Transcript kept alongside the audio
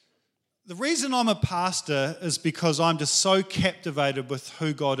The reason I'm a pastor is because I'm just so captivated with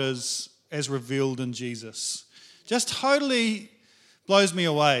who God is as revealed in Jesus. Just totally blows me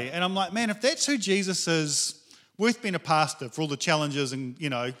away. And I'm like, man, if that's who Jesus is, worth being a pastor for all the challenges and,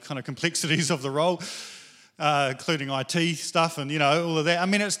 kind of complexities of the role, including IT stuff and, all of that. I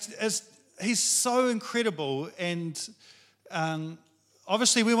mean, he's so incredible. And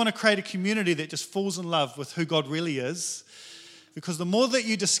obviously we want to create a community that just falls in love with who God really is. Because the more that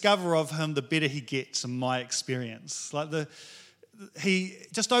you discover of him, the better he gets, in my experience. He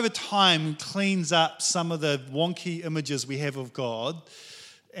just over time cleans up some of the wonky images we have of God,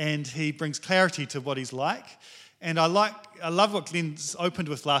 and he brings clarity to what he's like. And I love what Glenn's opened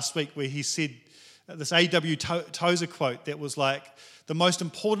with last week, where he said this A.W. Tozer quote that was like, the most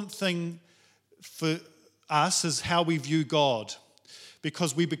important thing for us is how we view God,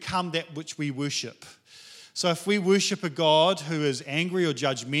 because we become that which we worship. So if we worship a God who is angry or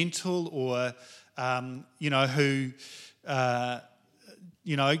judgmental or, who,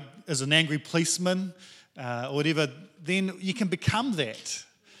 is an angry policeman or whatever, then you can become that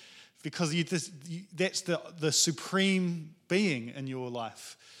because that's the supreme being in your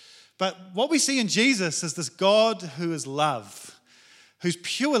life. But what we see in Jesus is this God who is love, who's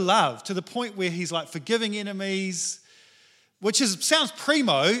pure love to the point where he's like forgiving enemies, which sounds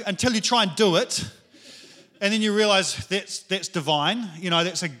primo until you try and do it. And then you realize that's divine.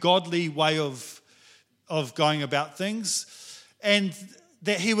 That's a godly way of going about things. And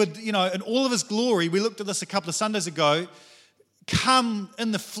that he would, in all of his glory, we looked at this a couple of Sundays ago, come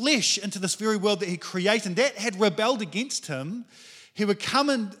in the flesh into this very world that he created. And that had rebelled against him. He would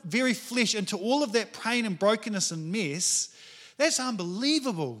come in very flesh into all of that pain and brokenness and mess. That's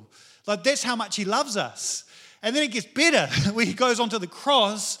unbelievable. That's how much he loves us. And then it gets better where he goes onto the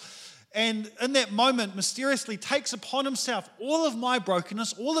cross and in that moment mysteriously takes upon himself all of my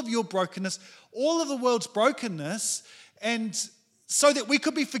brokenness, all of your brokenness, all of the world's brokenness, and so that we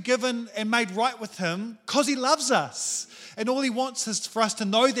could be forgiven and made right with him because he loves us. And all he wants is for us to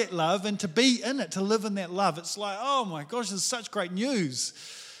know that love and to be in it, to live in that love. It's like, oh my gosh, this is such great news.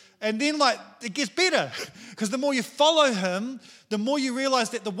 And then it gets better because the more you follow him, the more you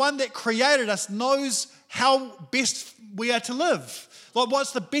realize that the one that created us knows how best we are to live.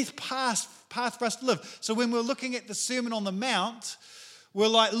 What's the best path for us to live? So when we're looking at the Sermon on the Mount, we're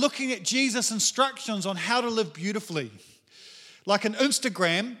looking at Jesus' instructions on how to live beautifully. Like on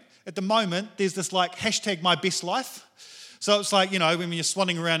Instagram, at the moment, there's this hashtag my best life. So it's when you're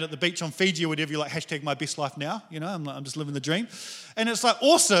swanning around at the beach on Fiji or whatever, you're hashtag my best life now. I'm just living the dream. And it's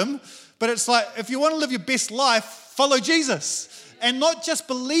awesome, but it's if you want to live your best life, follow Jesus. And not just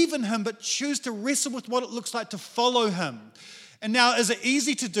believe in him, but choose to wrestle with what it looks like to follow him. And now, is it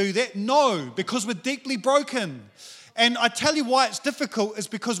easy to do that? No, because we're deeply broken. And I tell you why it's difficult is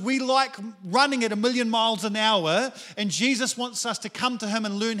because we like running at 1,000,000 miles an hour, and Jesus wants us to come to him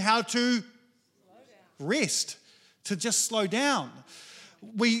and learn how to rest, to just slow down.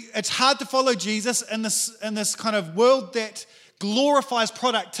 It's hard to follow Jesus in this kind of world that glorifies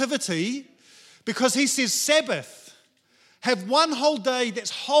productivity because he says Sabbath. Have one whole day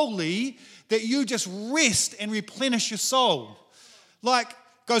that's holy that you just rest and replenish your soul.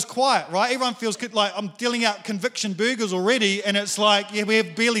 Goes quiet, right? Everyone feels good. I'm dealing out conviction burgers already, and it's we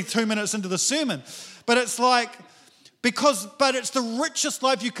have barely 2 minutes into the sermon. But it's but it's the richest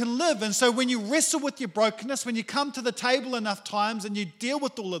life you can live. And so when you wrestle with your brokenness, when you come to the table enough times and you deal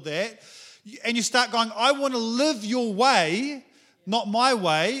with all of that, and you start going, I want to live your way, not my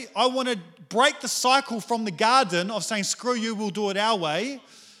way. I want to break the cycle from the garden of saying, screw you, we'll do it our way.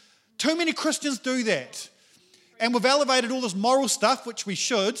 Too many Christians do that. And we've elevated all this moral stuff, which we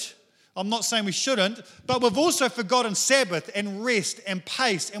should. I'm not saying we shouldn't, but we've also forgotten Sabbath and rest and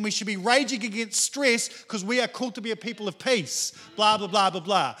pace, and we should be raging against stress because we are called to be a people of peace, blah, blah, blah, blah,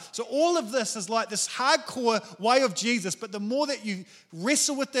 blah. So all of this is this hardcore way of Jesus, but the more that you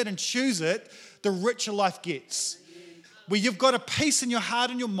wrestle with it and choose it, the richer life gets. Where you've got a peace in your heart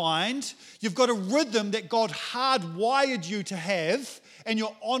and your mind, you've got a rhythm that God hardwired you to have, and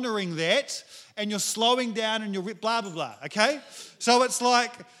you're honoring that, and you're slowing down, and you're blah, blah, blah, okay? So it's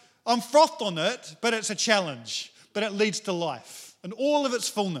I'm frothed on it, but it's a challenge, but it leads to life, and all of its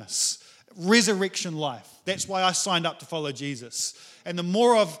fullness, resurrection life. That's why I signed up to follow Jesus. And the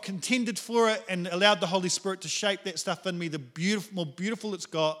more I've contended for it and allowed the Holy Spirit to shape that stuff in me, the more beautiful it's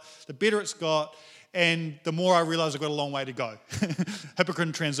got, the better it's got, and the more I realize I've got a long way to go. Hypocrite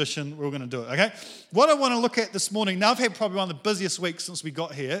in transition, we're all going to do it, okay? What I want to look at this morning, now I've had probably one of the busiest weeks since we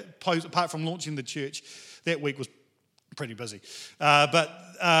got here, apart from launching the church. That week was pretty busy. But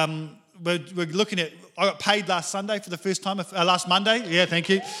we're looking at, I got paid last Sunday for the first time, last Monday. Yeah, thank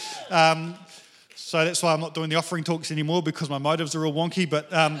you. So that's why I'm not doing the offering talks anymore, because my motives are all wonky.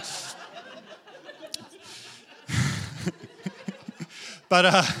 But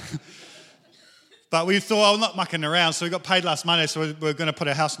we thought, I'm not mucking around, so we got paid last Monday, so we're going to put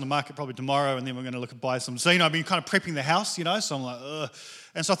our house on the market probably tomorrow, and then we're going to look at buy some. So, I've been kind of prepping the house, so I'm like, ugh.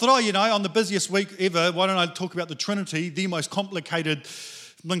 And so I thought, on the busiest week ever, why don't I talk about the Trinity, the most complicated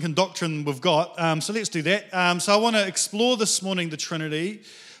Lincoln doctrine we've got. So let's do that. So I want to explore this morning the Trinity,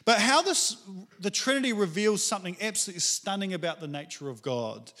 but how the Trinity reveals something absolutely stunning about the nature of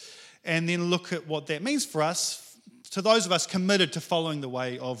God, and then look at what that means for us, to those of us committed to following the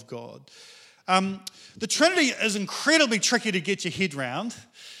way of God. The Trinity is incredibly tricky to get your head round.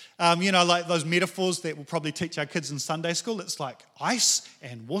 Like those metaphors that we'll probably teach our kids in Sunday school. It's like ice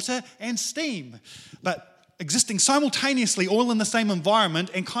and water and steam, but existing simultaneously all in the same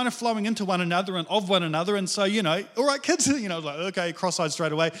environment and kind of flowing into one another and of one another. And so, all right, kids, like, okay, cross-eyed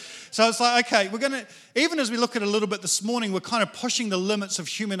straight away. So it's like, okay, we're going to, even as we look at it a little bit this morning, we're kind of pushing the limits of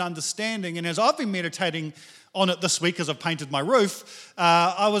human understanding. And as I've been meditating on it this week as I've painted my roof,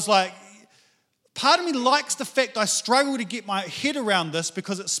 I was like, part of me likes the fact I struggle to get my head around this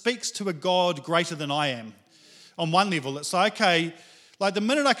because it speaks to a God greater than I am. On one level, it's like, okay, like the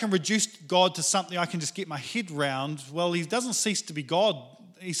minute I can reduce God to something I can just get my head around, well, he doesn't cease to be God.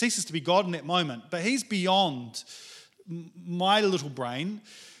 He ceases to be God in that moment, but he's beyond my little brain.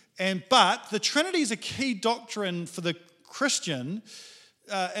 But the Trinity is a key doctrine for the Christian,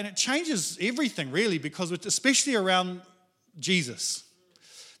 and it changes everything really, because it's especially around Jesus.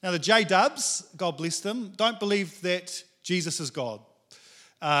 Now, the J-dubs, God bless them, don't believe that Jesus is God.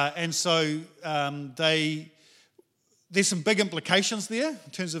 And so there's some big implications there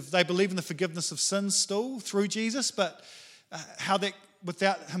in terms of they believe in the forgiveness of sins still through Jesus, but how that,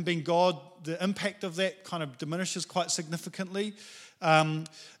 without him being God, the impact of that kind of diminishes quite significantly.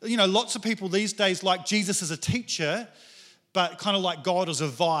 Lots of people these days like Jesus as a teacher, but kind of like God as a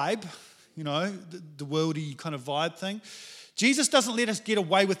vibe, the worldy kind of vibe thing. Jesus doesn't let us get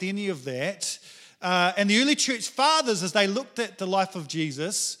away with any of that. And the early church fathers, as they looked at the life of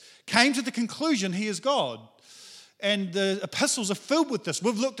Jesus, came to the conclusion he is God. And the epistles are filled with this.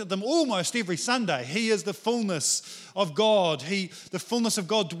 We've looked at them almost every Sunday. He is the fullness of God. The fullness of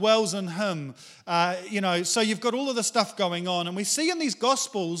God dwells in him. So you've got all of this stuff going on. And we see in these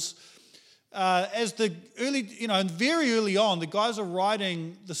Gospels, as the early, very early on, the guys are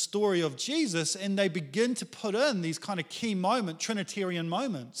writing the story of Jesus, and they begin to put in these kind of key Trinitarian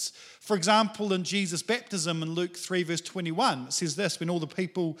moments. For example, in Jesus' baptism in Luke 3, verse 21, it says this: when all the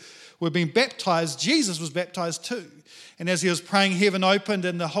people were being baptized, Jesus was baptized too. And as he was praying, heaven opened,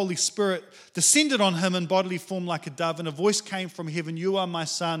 and the Holy Spirit descended on him in bodily form like a dove, and a voice came from heaven: "You are my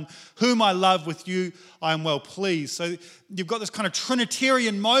son, whom I love. With you I am well pleased." So you've got this kind of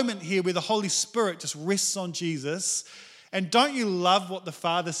Trinitarian moment here where the Holy Spirit just rests on Jesus. And don't you love what the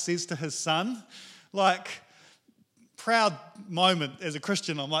Father says to his Son? Like, proud moment as a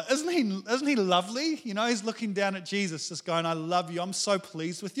Christian. I'm like, isn't he lovely? He's looking down at Jesus, just going, "I love you. I'm so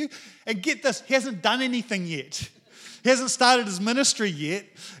pleased with you." And get this, he hasn't done anything yet. He hasn't started his ministry yet.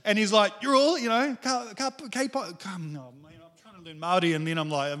 And he's like, "You're all, come, no, man, I'm trying to learn Māori," and then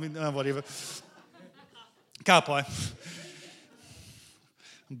I'm like, whatever. Ka pai.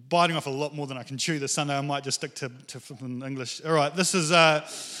 I'm biting off a lot more than I can chew this Sunday. I might just stick to flipping English. All right, this is...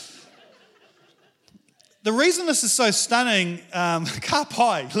 the reason this is so stunning, ka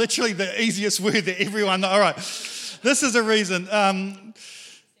pai, literally the easiest word that everyone knows. All right, this is a reason.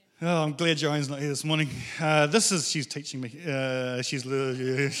 I'm glad Joanne's not here this morning. She's teaching me. She's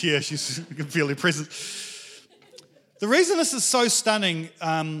can feel her presence. The reason this is so stunning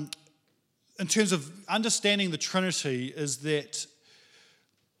in terms of understanding the Trinity is that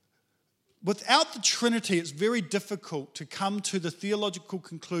without the Trinity, it's very difficult to come to the theological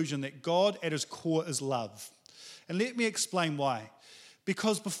conclusion that God at his core is love. And let me explain why.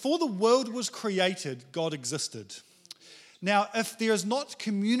 Because before the world was created, God existed. Now, if there is not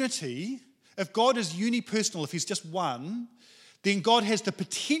community, if God is unipersonal, if he's just one, then God has the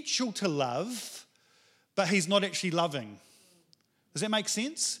potential to love, but he's not actually loving. Does that make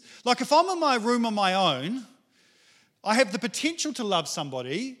sense? Like if I'm in my room on my own, I have the potential to love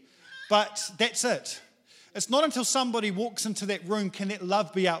somebody, but that's it. It's not until somebody walks into that room can that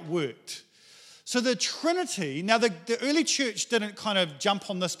love be outworked. So the Trinity, now the early church didn't kind of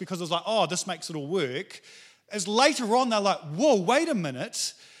jump on this because it was like, oh, this makes it all work. As later on, they're like, whoa, wait a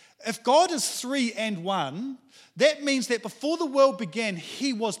minute. If God is three and one, that means that before the world began,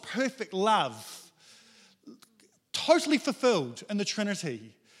 he was perfect love, totally fulfilled in the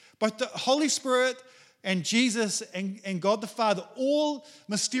Trinity. Both the Holy Spirit and Jesus and God the Father, all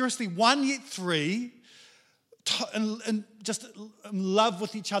mysteriously one yet three, and just in love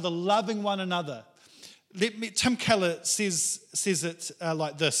with each other, loving one another. Tim Keller says it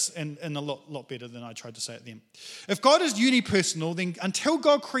like this, and a lot better than I tried to say it then. If God is unipersonal, then until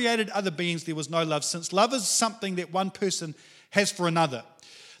God created other beings, there was no love, since love is something that one person has for another.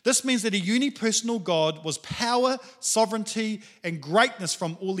 This means that a unipersonal God was power, sovereignty, and greatness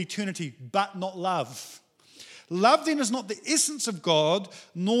from all eternity, but not love. Love then is not the essence of God,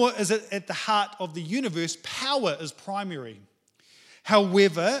 nor is it at the heart of the universe. Power is primary.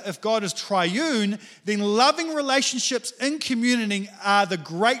 However, if God is triune, then loving relationships in community are the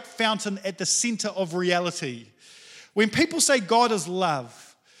great fountain at the center of reality. When people say God is love,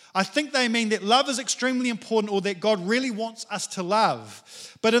 I think they mean that love is extremely important or that God really wants us to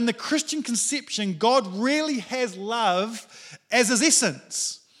love. But in the Christian conception, God really has love as his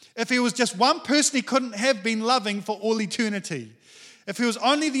essence. If he was just one person, he couldn't have been loving for all eternity. If he was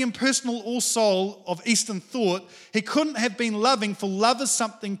only the impersonal all-soul of Eastern thought, he couldn't have been loving, for love is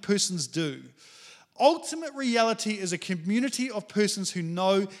something persons do. Ultimate reality is a community of persons who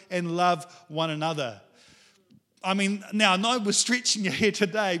know and love one another. I mean, now I know we're stretching you here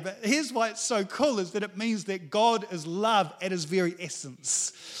today, but here's why it's so cool, is that it means that God is love at his very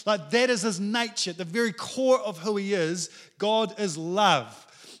essence. Like, that is his nature, at the very core of who he is. God is love.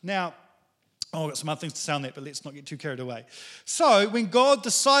 Now, I've got some other things to say on that, but let's not get too carried away. So, when God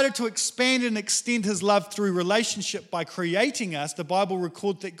decided to expand and extend his love through relationship by creating us, the Bible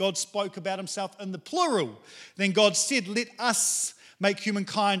records that God spoke about himself in the plural. Then God said, let us make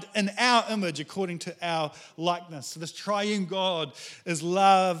humankind in our image according to our likeness. So this triune God is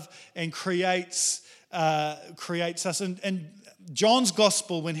love and creates us. And John's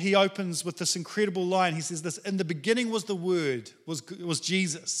gospel, when he opens with this incredible line, he says this: in the beginning was the Word, was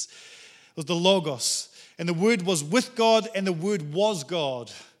Jesus. It was the Logos. And the Word was with God, and the Word was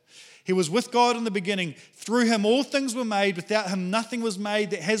God. He was with God in the beginning. Through him all things were made. Without him nothing was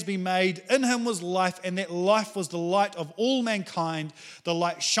made that has been made. In him was life, and that life was the light of all mankind. The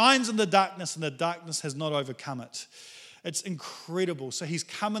light shines in the darkness, and the darkness has not overcome it. It's incredible. So he's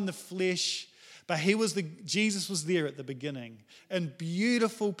come in the flesh, but Jesus was there at the beginning in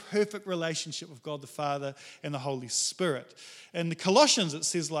beautiful, perfect relationship with God the Father and the Holy Spirit. In the Colossians, it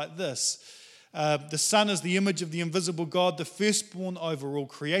says like this: the Son is the image of the invisible God, the firstborn over all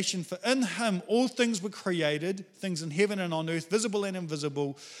creation. For in him all things were created, things in heaven and on earth, visible and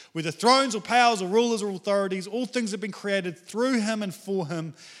invisible, whether thrones or powers or rulers or authorities. All things have been created through him and for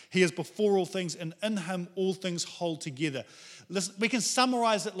him. He is before all things, and in him all things hold together. Listen, we can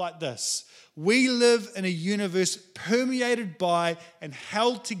summarize it like this: we live in a universe permeated by and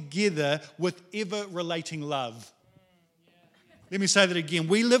held together with ever-relating love. Let me say that again.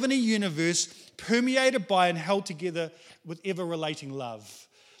 We live in a universe permeated by and held together with ever-relating love.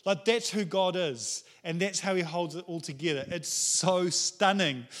 Like, that's who God is, and that's how he holds it all together. It's so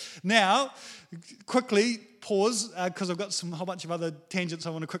stunning. Now, quickly pause, because I've got a whole bunch of other tangents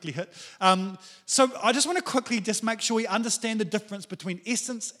I want to quickly hit. So I just want to quickly just make sure we understand the difference between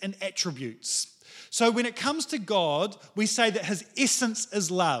essence and attributes. So when it comes to God, we say that his essence is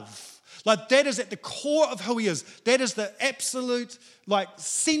love. Like, that is at the core of who he is. That is the absolute,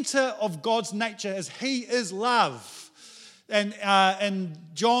 center of God's nature, is he is love. And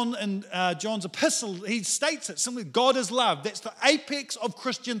John in John's epistle, he states it simply: God is love. That's the apex of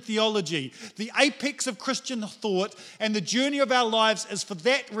Christian theology, the apex of Christian thought, and the journey of our lives is for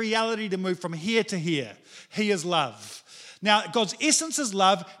that reality to move from here to here. He is love. Now, God's essence is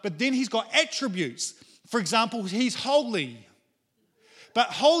love, but then he's got attributes. For example, he's holy. But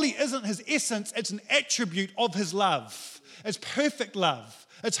holy isn't his essence, it's an attribute of his love. It's perfect love.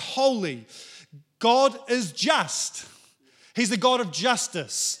 It's holy. God is just. He's the God of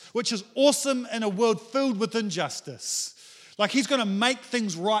justice, which is awesome in a world filled with injustice. Like, he's going to make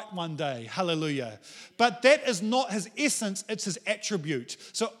things right one day. Hallelujah. But that is not his essence, it's his attribute.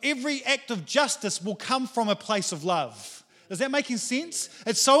 So every act of justice will come from a place of love. Is that making sense?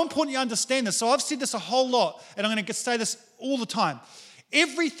 It's so important you understand this. So I've said this a whole lot, and I'm going to say this all the time.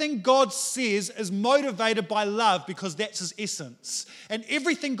 Everything God says is motivated by love, because that's his essence. And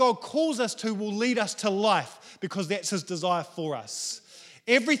everything God calls us to will lead us to life, because that's his desire for us.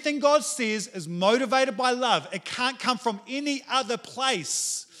 Everything God says is motivated by love. It can't come from any other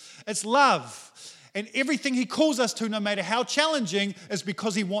place. It's love. And everything he calls us to, no matter how challenging, is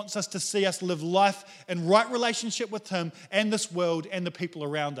because he wants us to see us live life in right relationship with him and this world and the people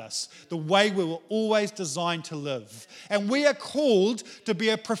around us, the way we were always designed to live. And we are called to be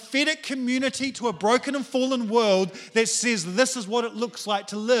a prophetic community to a broken and fallen world that says this is what it looks like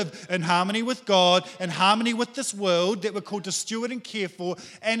to live in harmony with God, in harmony with this world that we're called to steward and care for,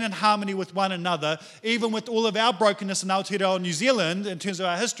 and in harmony with one another, even with all of our brokenness in Aotearoa, New Zealand, in terms of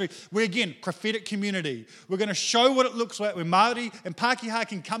our history. We're, again, prophetic community. We're going to show what it looks like when Māori and Pākehā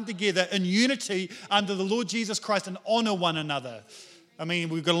can come together in unity under the Lord Jesus Christ and honour one another. I mean,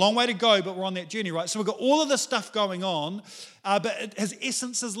 we've got a long way to go, but we're on that journey, right? So we've got all of this stuff going on, but his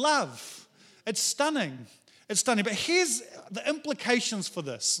essence is love. It's stunning. It's stunning. But here's the implications for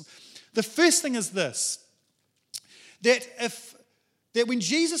this. The first thing is this, that when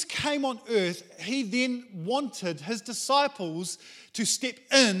Jesus came on earth, he then wanted his disciples to step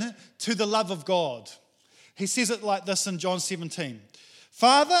in to the love of God. He says it like this in John 17.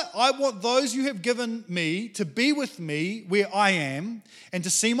 Father, I want those you have given me to be with me where I am and to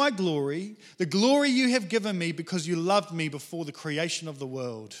see my glory, the glory you have given me because you loved me before the creation of the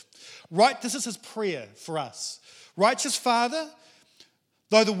world. Right, this is his prayer for us. Righteous Father,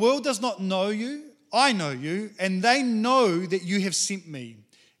 though the world does not know you, I know you, and they know that you have sent me.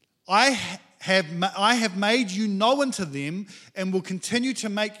 I have made you known to them and will continue to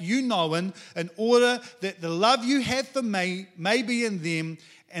make you known in order that the love you have for me may be in them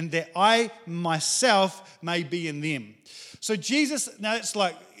and that I myself may be in them. So Jesus, now it's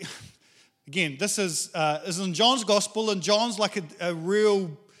like, again, this is in John's gospel, and John's like a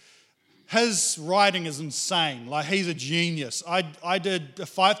real... His writing is insane. Like, he's a genius. I did a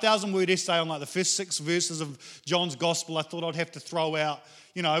 5,000-word essay on like the first 6 verses of John's gospel. I thought I'd have to throw out,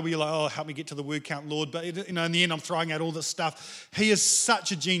 where you're like, oh, help me get to the word count, Lord. But, in the end, I'm throwing out all this stuff. He is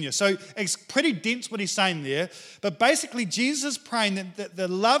such a genius. So it's pretty dense what he's saying there. But basically, Jesus is praying that the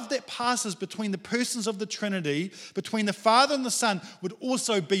love that passes between the persons of the Trinity, between the Father and the Son, would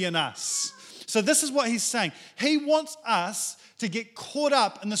also be in us. So this is what he's saying. He wants us to get caught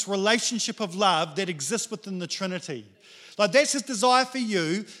up in this relationship of love that exists within the Trinity. Like, that's his desire for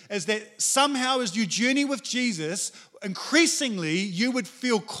you, is that somehow as you journey with Jesus, increasingly you would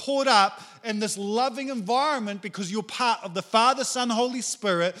feel caught up in this loving environment because you're part of the Father, Son, Holy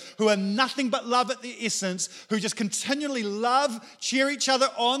Spirit, who are nothing but love at their essence, who just continually love, cheer each other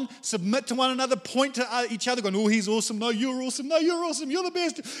on, submit to one another, point to each other, going, oh, he's awesome, no, you're awesome, no, you're awesome, you're the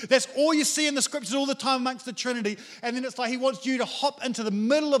best. That's all you see in the scriptures all the time amongst the Trinity. And then it's like he wants you to hop into the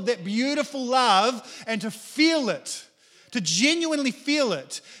middle of that beautiful love and to feel it. To genuinely feel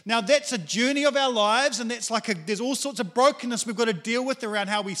it. Now, that's a journey of our lives, and that's there's all sorts of brokenness we've got to deal with around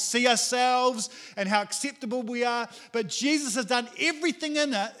how we see ourselves and how acceptable we are. But Jesus has done everything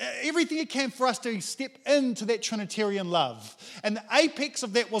in it, everything he can for us to step into that Trinitarian love. And the apex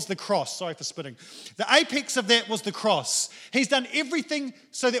of that was the cross. Sorry for spitting. The apex of that was the cross. He's done everything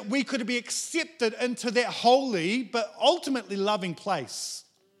so that we could be accepted into that holy, but ultimately loving place.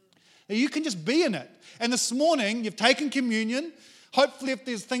 Now, you can just be in it. And this morning, you've taken communion. Hopefully, if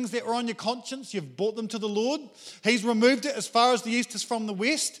there's things that are on your conscience, you've brought them to the Lord. He's removed it as far as the east is from the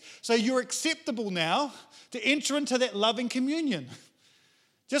west. So you're acceptable now to enter into that loving communion.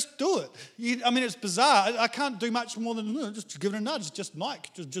 Just do it. It's bizarre. I can't do much more than just give it a nudge. Just Mike,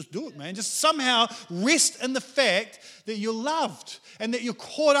 just do it, man. Just somehow rest in the fact that you're loved and that you're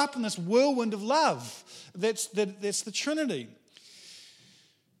caught up in this whirlwind of love. That's the Trinity.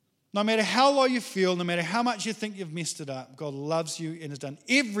 No matter how low you feel, no matter how much you think you've messed it up, God loves you and has done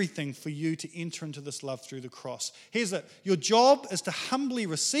everything for you to enter into this love through the cross. Here's it. Your job is to humbly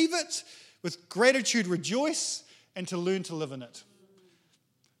receive it, with gratitude rejoice, and to learn to live in it.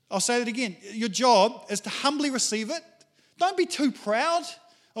 I'll say that again. Your job is to humbly receive it. Don't be too proud.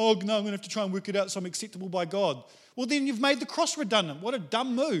 Oh, no, I'm going to have to try and work it out so I'm acceptable by God. Well, then you've made the cross redundant. What a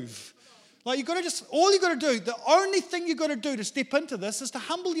dumb move. Like, all you got to do, the only thing you got to do to step into this is to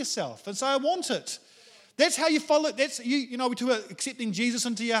humble yourself and say, I want it. That's how you follow it. That's, we talk about accepting Jesus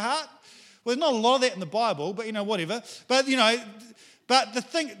into your heart. Well, there's not a lot of that in the Bible, but, whatever. But, but the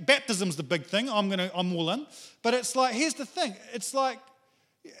thing, baptism's the big thing. I'm all in. But it's like, here's the thing. It's like,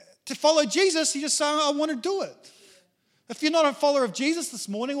 to follow Jesus, you just say, I want to do it. If you're not a follower of Jesus this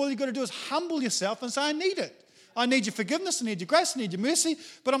morning, all you've got to do is humble yourself and say, I need it. I need your forgiveness, I need your grace, I need your mercy,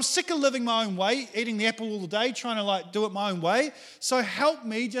 but I'm sick of living my own way, eating the apple all the day, trying to do it my own way. So help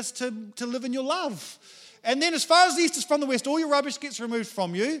me just to live in your love. And then as far as the east is from the west, all your rubbish gets removed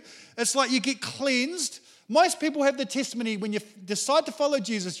from you. It's like you get cleansed. Most people have the testimony when you decide to follow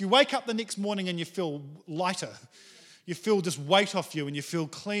Jesus, you wake up the next morning and you feel lighter. you feel this weight off you and you feel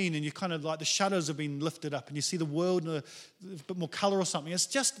clean and you kind of like the shutters have been lifted up and you see the world in a bit more color or something. It's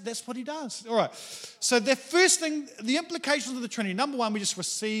just, that's what he does. All right. So the first thing, the implications of the Trinity. Number one, we just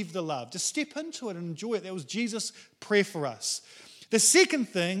receive the love. Just step into it and enjoy it. That was Jesus' prayer for us. The second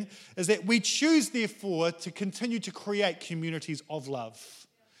thing is that we choose, therefore, to continue to create communities of love.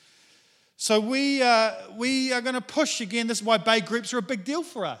 So we are going to push, again, this is why Bay groups are a big deal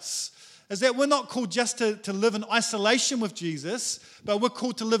for us, is that we're not called just to live in isolation with Jesus, but we're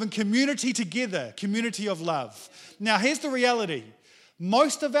called to live in community together, community of love. Now, here's the reality.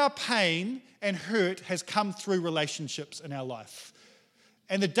 Most of our pain and hurt has come through relationships in our life.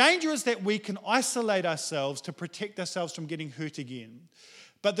 And the danger is that we can isolate ourselves to protect ourselves from getting hurt again.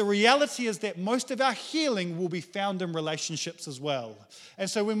 But the reality is that most of our healing will be found in relationships as well. And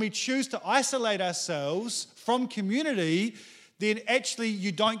so when we choose to isolate ourselves from community, then actually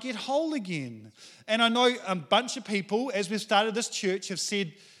you don't get whole again. And I know a bunch of people, as we've started this church, have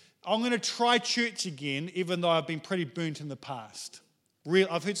said, I'm going to try church again, even though I've been pretty burnt in the past.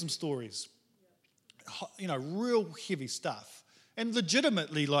 I've heard some stories. Real heavy stuff. And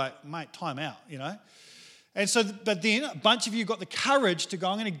legitimately like, mate, time out, And so, but then a bunch of you got the courage to go,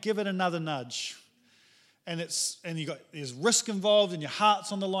 I'm going to give it another nudge. And there's risk involved and your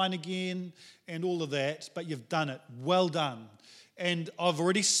heart's on the line again and all of that, but you've done it. Well done. And I've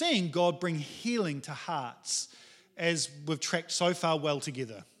already seen God bring healing to hearts as we've tracked so far well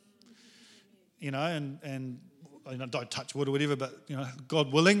together. And don't touch wood or whatever, but,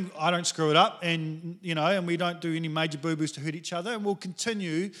 God willing, I don't screw it up and we don't do any major boo-boos to hurt each other, and we'll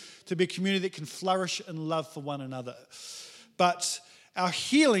continue to be a community that can flourish in love for one another. But our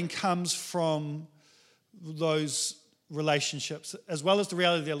healing comes from those relationships, as well as the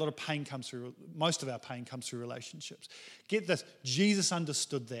reality that a lot of pain comes through, most of our pain comes through relationships. Get this, Jesus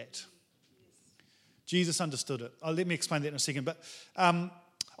understood that. Jesus understood it. Let me explain that in a second, but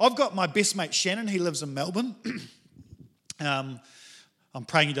I've got my best mate Shannon. He lives in Melbourne. I'm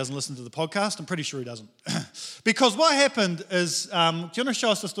praying he doesn't listen to the podcast. I'm pretty sure he doesn't. Because what happened is, do you want to show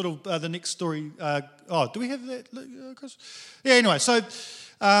us this little, the next story? Do we have that, Chris? Yeah, anyway, so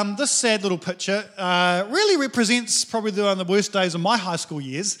this sad little picture really represents probably one of the worst days of my high school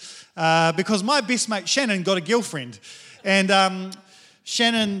years, because my best mate Shannon got a girlfriend. And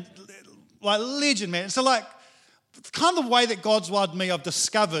Shannon, like, legend, man. So, like, kind of the way that God's wired me, I've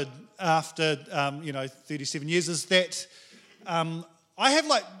discovered after 37 years, is that I have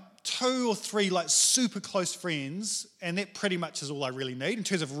like 2 or 3 like super close friends, and that pretty much is all I really need in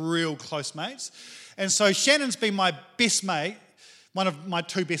terms of real close mates. And so Shannon's been my best mate, one of my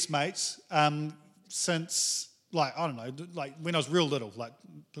 2 best mates, since like, I don't know, like when I was real little, like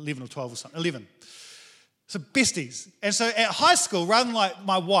 11 or 12 or something, 11. So besties. And so at high school, rather than like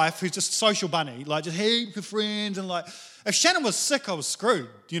my wife, who's just social bunny, like just heap of friends, and like, if Shannon was sick, I was screwed,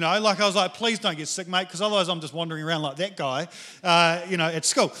 Like I was like, please don't get sick, mate, because otherwise I'm just wandering around like that guy, at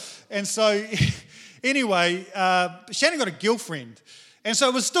school. And so anyway, Shannon got a girlfriend. And so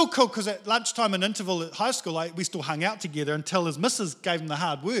it was still cool because at lunchtime and interval at high school, like, we still hung out together until his missus gave him the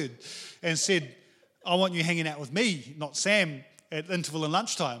hard word and said, I want you hanging out with me, not Sam, at interval and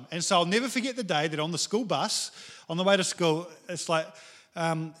lunchtime. And so I'll never forget the day that on the school bus, on the way to school, it's like,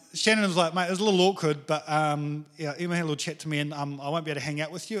 Shannon was like, mate, it was a little awkward, but Emma had a little chat to me, and I won't be able to hang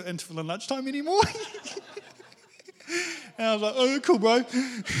out with you at interval and lunchtime anymore. And I was like, oh, cool, bro.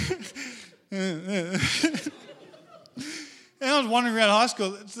 And I was wandering around high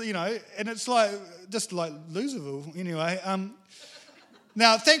school, and it's like, just like Loserville, anyway.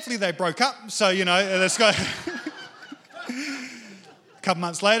 Now, thankfully, they broke up, so, let's go. A couple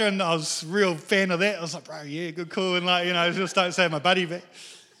months later, and I was a real fan of that. I was like, bro, yeah, good, cool, and like, just don't say my buddy back.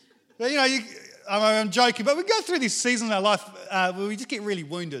 But, I'm joking, but we go through these seasons in our life where we just get really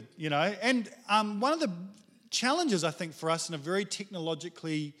wounded, And one of the challenges, I think, for us in a very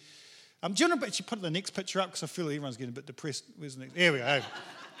technologically... do you want to actually put the next picture up? Because I feel like everyone's getting a bit depressed. Where's the next? There we go.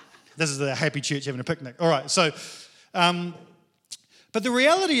 This is the happy church having a picnic. All right, so... but the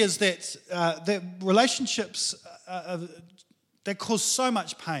reality is that relationships... they cause so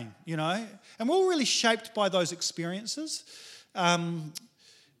much pain, and we're all really shaped by those experiences. When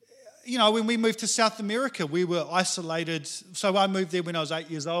we moved to South America, we were isolated. So I moved there when I was 8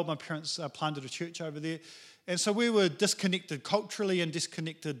 years old. My parents planted a church over there. And so we were disconnected culturally and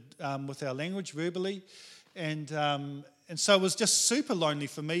disconnected with our language verbally. And so it was just super lonely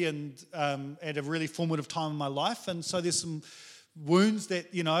for me, and at a really formative time in my life. And so there's some wounds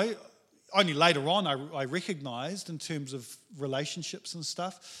that, only later on I recognised in terms of relationships and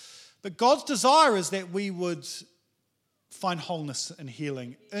stuff. But God's desire is that we would find wholeness and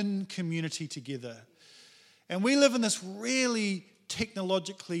healing in community together. And we live in this really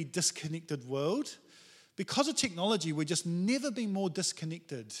technologically disconnected world. Because of technology, we've just never been more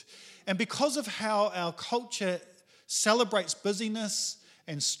disconnected. And because of how our culture celebrates busyness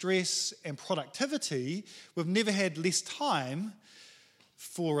and stress and productivity, we've never had less time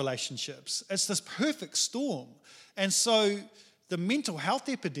for relationships. It's this perfect storm. And so the mental health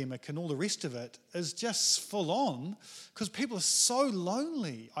epidemic and all the rest of it is just full on because people are so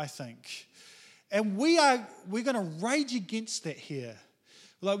lonely, I think. And we're going to rage against that here.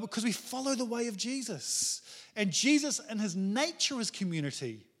 Because we follow the way of Jesus. And Jesus in his nature is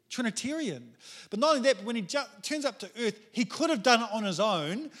community, Trinitarian. But not only that, but when he turns up to earth, he could have done it on his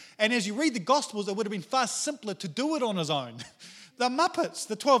own. And as you read the Gospels, it would have been far simpler to do it on his own. The Muppets,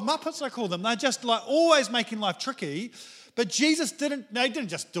 the 12 Muppets I call them, they're just like always making life tricky. But Jesus didn't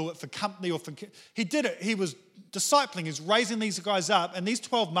just do it for company or for... He did it. He was discipling, he was raising these guys up. And these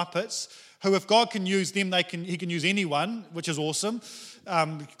 12 Muppets, who if God can use them, he can use anyone, which is awesome.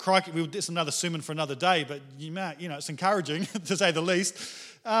 Crikey, we'll do another sermon for another day, but it's encouraging to say the least.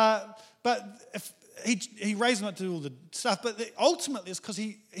 But if he raised them up to do all the stuff, but ultimately it's because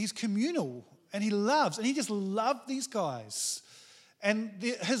he's communal and he loves, and he just loved these guys, and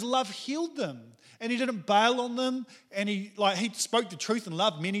his love healed them, and he didn't bail on them, and he spoke the truth in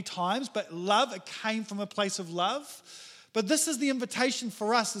love many times, but love, it came from a place of love. But this is the invitation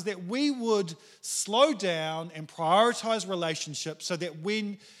for us, is that we would slow down and prioritize relationships so that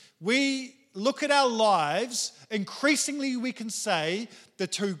when we look at our lives, increasingly we can say the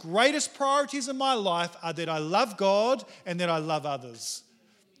two greatest priorities in my life are that I love God and that I love others.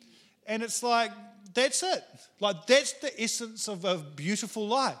 And it's like, that's it. Like, that's the essence of a beautiful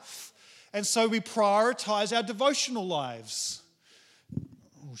life. And so we prioritize our devotional lives.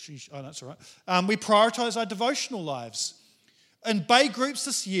 Oh, that's all right. We prioritize our devotional lives. In Bay groups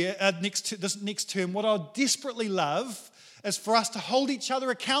this year, this next term, what I desperately love is for us to hold each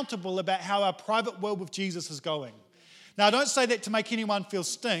other accountable about how our private world with Jesus is going. Now, I don't say that to make anyone feel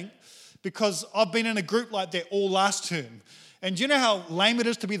stink, because I've been in a group like that all last term. And do you know how lame it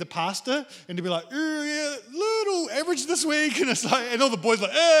is to be the pastor and to be like, oh yeah, little average this week, and it's like, and all the boys like,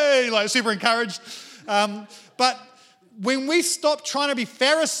 hey, like super encouraged. But when we stop trying to be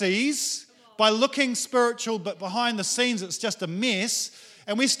Pharisees by looking spiritual, but behind the scenes it's just a mess,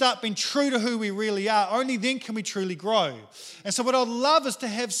 and we start being true to who we really are, only then can we truly grow. And so what I'd love is to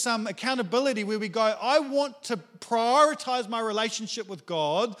have some accountability where we go, I want to prioritize my relationship with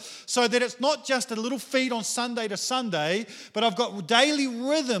God so that it's not just a little feed on Sunday to Sunday, but I've got daily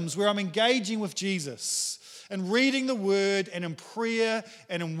rhythms where I'm engaging with Jesus and reading the Word and in prayer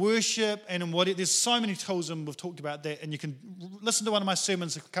and in worship and in there's so many tools, and we've talked about that, and you can listen to one of my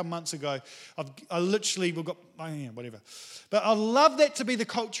sermons a couple months ago. Whatever. But I love that to be the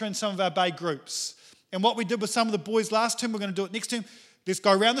culture in some of our Bay groups. And what we did with some of the boys last term, we're going to do it next term. Let's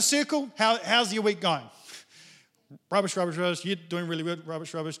go around the circle. How's your week going? Rubbish. You're doing really good.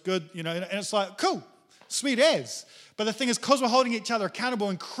 Rubbish. Good. And it's like, cool, sweet as. But the thing is, because we're holding each other accountable,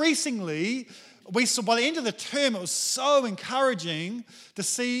 increasingly, we saw by the end of the term, it was so encouraging to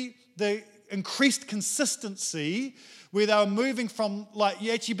see the increased consistency where they were moving from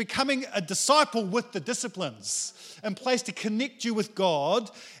you're actually becoming a disciple with the disciplines in place to connect you with God.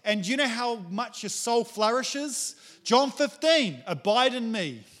 And do you know how much your soul flourishes? John 15, abide in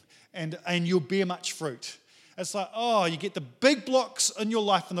me and you'll bear much fruit. It's like, you get the big blocks in your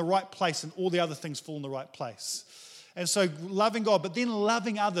life in the right place and all the other things fall in the right place. And so loving God, but then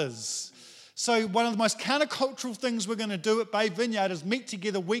loving others. So one of the most countercultural things we're going to do at Bay Vineyard is meet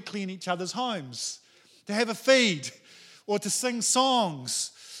together weekly in each other's homes, to have a feed, or to sing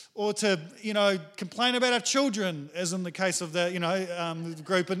songs, or to, complain about our children, as in the case of the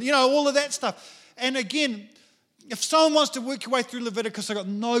group, and, all of that stuff. And again, if someone wants to work your way through Leviticus, I've got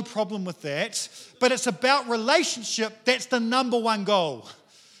no problem with that. But it's about relationship. That's the number one goal.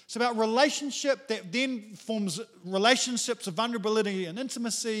 It's about relationship that then forms relationships of vulnerability and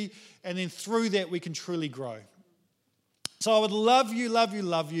intimacy, and then through that we can truly grow. So I would love you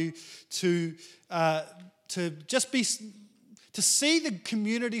to just be, to see the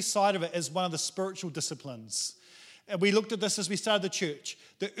community side of it as one of the spiritual disciplines. And we looked at this as we started the church.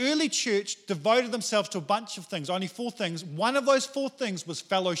 The early church devoted themselves to a bunch of things, only 4 things. One of those 4 things was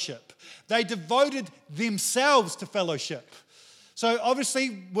fellowship. They devoted themselves to fellowship. So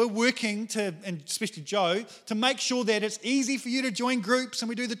obviously we're working and especially Joe, to make sure that it's easy for you to join groups, and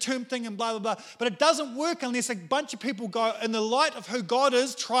we do the term thing and blah, blah, blah. But it doesn't work unless a bunch of people go, in the light of who God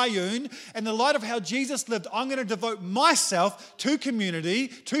is, triune, and the light of how Jesus lived, I'm going to devote myself to community,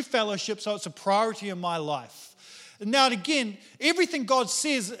 to fellowship, so it's a priority in my life. Now and again, everything God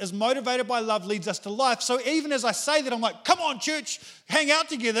says is motivated by love, leads us to life. So even as I say that, I'm like, come on, church, hang out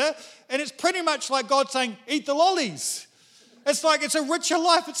together. And it's pretty much like God saying, eat the lollies. It's like it's a richer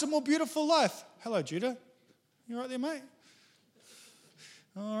life. It's a more beautiful life. Hello, Judah. You right there, mate?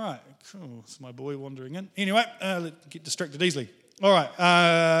 All right, cool. It's my boy wandering in. Anyway, let's get distracted easily. All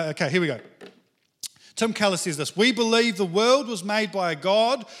right, okay, here we go. Tim Keller says this: we believe the world was made by a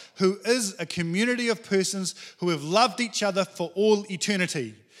God who is a community of persons who have loved each other for all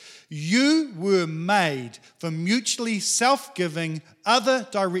eternity. You were made for mutually self-giving,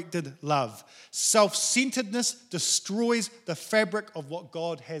 other-directed love. Self-centeredness destroys the fabric of what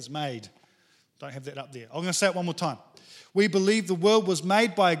God has made. Don't have that up there. I'm going to say it one more time. We believe the world was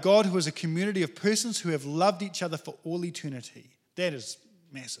made by a God who is a community of persons who have loved each other for all eternity. That is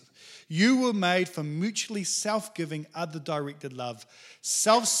massive. You were made for mutually self-giving, other-directed love.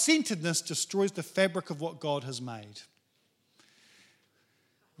 Self-centeredness destroys the fabric of what God has made.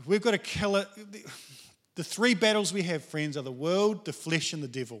 We've got to kill it. The three battles we have, friends, are the world, the flesh, and the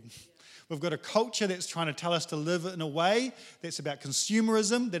devil. We've got a culture that's trying to tell us to live in a way that's about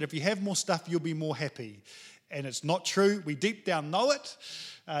consumerism, that if you have more stuff, you'll be more happy. And it's not true. We deep down know it.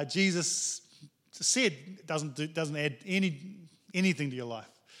 Jesus said it doesn't add anything to your life.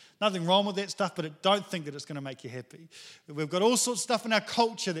 Nothing wrong with that stuff, but don't think that it's going to make you happy. We've got all sorts of stuff in our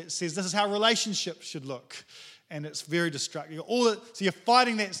culture that says this is how relationships should look. And it's very destructive. So you're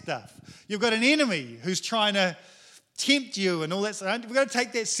fighting that stuff. You've got an enemy who's trying to tempt you and all that stuff. We've got to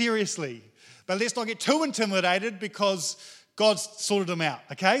take that seriously. But let's not get too intimidated because God's sorted him out,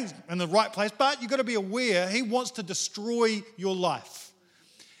 okay? In the right place. But you've got to be aware he wants to destroy your life.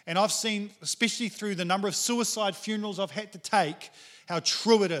 And I've seen, especially through the number of suicide funerals I've had to take, how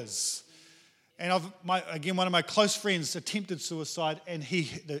true it is. And one of my close friends attempted suicide, and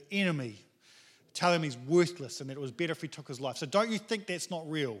the enemy, tell him he's worthless and that it was better if he took his life. So don't you think that's not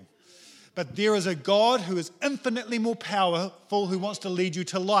real? But there is a God who is infinitely more powerful who wants to lead you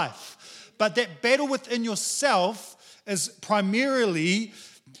to life. But that battle within yourself is primarily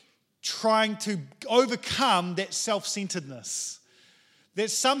trying to overcome that self-centeredness.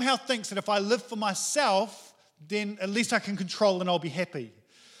 That somehow thinks that if I live for myself, then at least I can control and I'll be happy.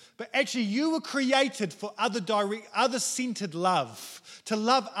 But actually, you were created for other-centered love, to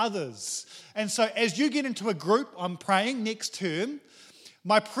love others. And so as you get into a group, I'm praying next term,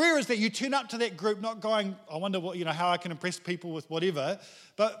 my prayer is that you turn up to that group not going, I wonder how I can impress people with whatever,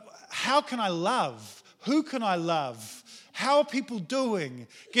 but how can I love? Who can I love? How are people doing?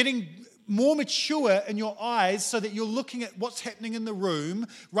 Getting more mature in your eyes so that you're looking at what's happening in the room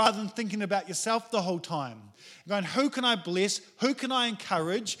rather than thinking about yourself the whole time. Going, who can I bless? Who can I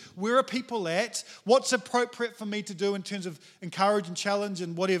encourage? Where are people at? What's appropriate for me to do in terms of encourage and challenge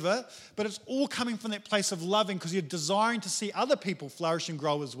and whatever? But it's all coming from that place of loving because you're desiring to see other people flourish and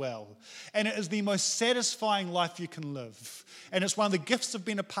grow as well. And it is the most satisfying life you can live. And it's one of the gifts of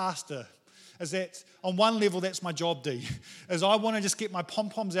being a pastor. Is that on one level, that's my job, D. Is I want to just get my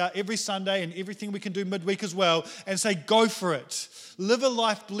pom-poms out every Sunday and everything we can do midweek as well and say, go for it. Live a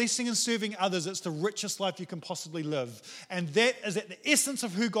life blessing and serving others. It's the richest life you can possibly live. And that is at the essence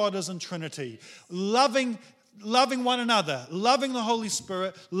of who God is in Trinity. Loving one another, loving the Holy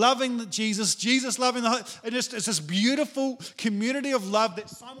Spirit, loving Jesus loving the Holy. It's this beautiful community of love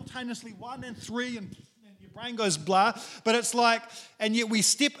that's simultaneously one and three and brain goes blah, but it's like, and yet we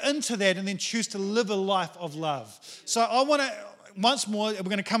step into that and then choose to live a life of love. So I want to, once more, we're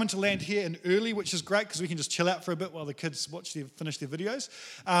going to come into land here in early, which is great because we can just chill out for a bit while the kids finish their videos.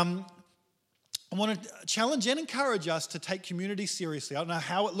 I want to challenge and encourage us to take community seriously. I don't know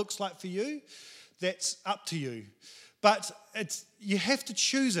how it looks like for you. That's up to you. But you have to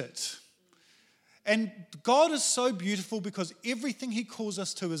choose it. And God is so beautiful because everything he calls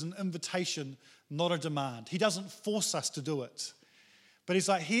us to is an invitation, not a demand. He doesn't force us to do it. But he's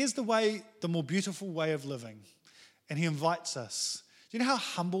like, here's the more beautiful way of living. And he invites us. Do you know how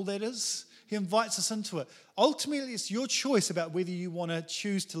humble that is? He invites us into it. Ultimately, it's your choice about whether you want to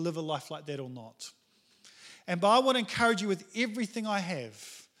choose to live a life like that or not. But I want to encourage you with everything I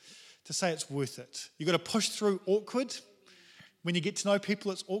have to say it's worth it. You've got to push through awkward. When you get to know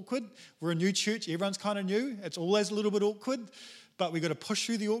people, it's awkward. We're a new church. Everyone's kind of new. It's always a little bit awkward. But we've got to push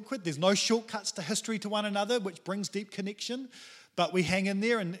through the awkward. There's no shortcuts to history to one another, which brings deep connection. But we hang in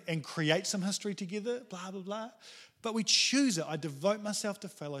there and create some history together, blah, blah, blah. But we choose it. I devote myself to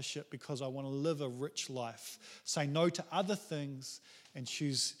fellowship because I want to live a rich life. Say no to other things and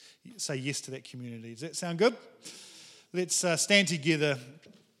say yes to that community. Does that sound good? Let's stand together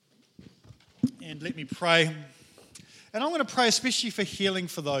and let me pray. And I'm going to pray especially for healing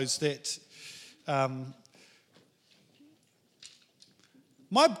for those that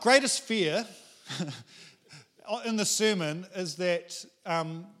My greatest fear in the sermon is that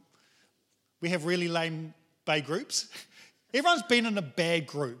we have really lame bay groups. Everyone's been in a bad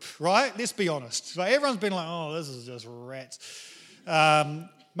group, right? Let's be honest. Like, everyone's been like, oh, this is just rats.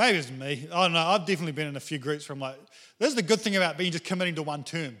 Maybe it's me. I don't know. I've definitely been in a few groups where I'm like, this is the good thing about being just committing to one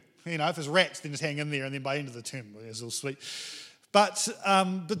term. You know, if it's rats, then just hang in there, and then by the end of the term, it's all sweet. But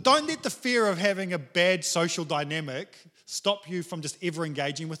don't let the fear of having a bad social dynamic stop you from just ever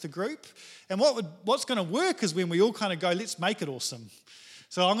engaging with the group. And what's going to work is when we all kind of go, let's make it awesome.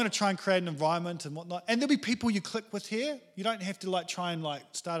 So I'm going to try and create an environment and whatnot. And there'll be people you click with here. You don't have to try and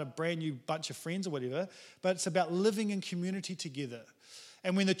start a brand new bunch of friends or whatever. But it's about living in community together.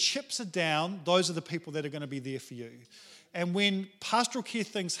 And when the chips are down, those are the people that are going to be there for you. And when pastoral care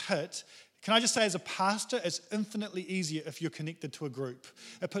things hit, can I just say as a pastor, it's infinitely easier if you're connected to a group.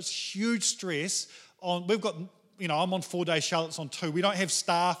 It puts huge stress on, we've got, I'm on 4 days, Charlotte's on 2. We don't have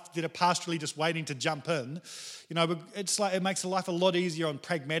staff that are pastorally just waiting to jump in. It's it makes life a lot easier on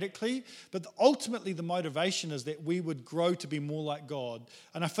pragmatically, but ultimately the motivation is that we would grow to be more like God.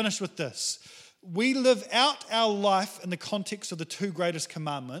 And I finish with this. We live out our life in the context of the 2 greatest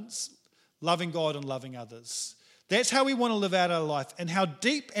commandments, loving God and loving others. That's how we want to live out our life. And how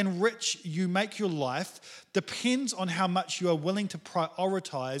deep and rich you make your life depends on how much you are willing to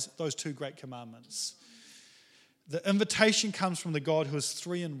prioritize those 2 great commandments. The invitation comes from the God who is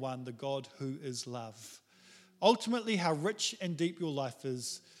 3 in 1, the God who is love. Ultimately, how rich and deep your life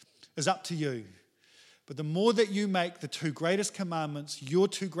is up to you. But the more that you make the 2 greatest commandments your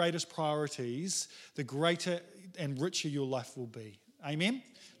 2 greatest priorities, the greater and richer your life will be. Amen?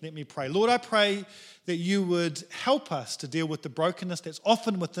 Let me pray. Lord, I pray that you would help us to deal with the brokenness that's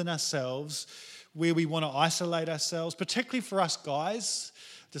often within ourselves, where we want to isolate ourselves, particularly for us guys.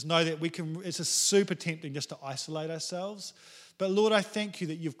 Just know that it's just super tempting just to isolate ourselves. But Lord, I thank you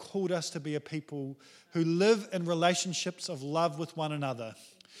that you've called us to be a people who live in relationships of love with one another.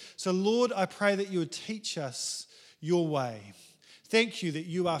 So Lord, I pray that you would teach us your way. Thank you that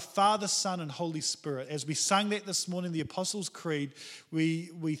you are Father, Son, and Holy Spirit. As we sang that this morning, the Apostles' Creed, we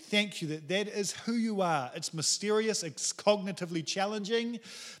thank you that is who you are. It's mysterious, it's cognitively challenging,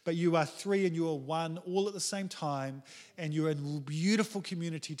 but you are 3 and you are 1 all at the same time, and you're in beautiful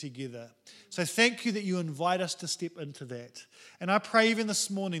community together. So thank you that you invite us to step into that. And I pray even this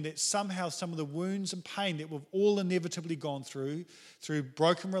morning that somehow some of the wounds and pain that we've all inevitably gone through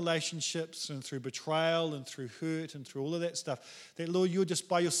broken relationships and through betrayal and through hurt and through all of that stuff, that Lord, you'll just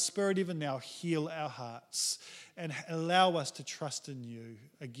by your Spirit even now heal our hearts and allow us to trust in you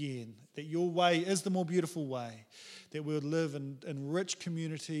again, that your way is the more beautiful way, that we'll live in rich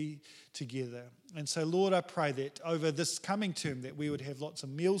community together. And so, Lord, I pray that over this coming term that we would have lots of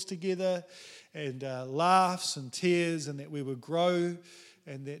meals together and laughs and tears, and that we would grow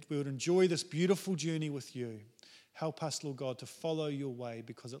and that we would enjoy this beautiful journey with you. Help us, Lord God, to follow your way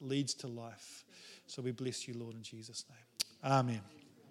because it leads to life. So we bless you, Lord, in Jesus' name. Amen.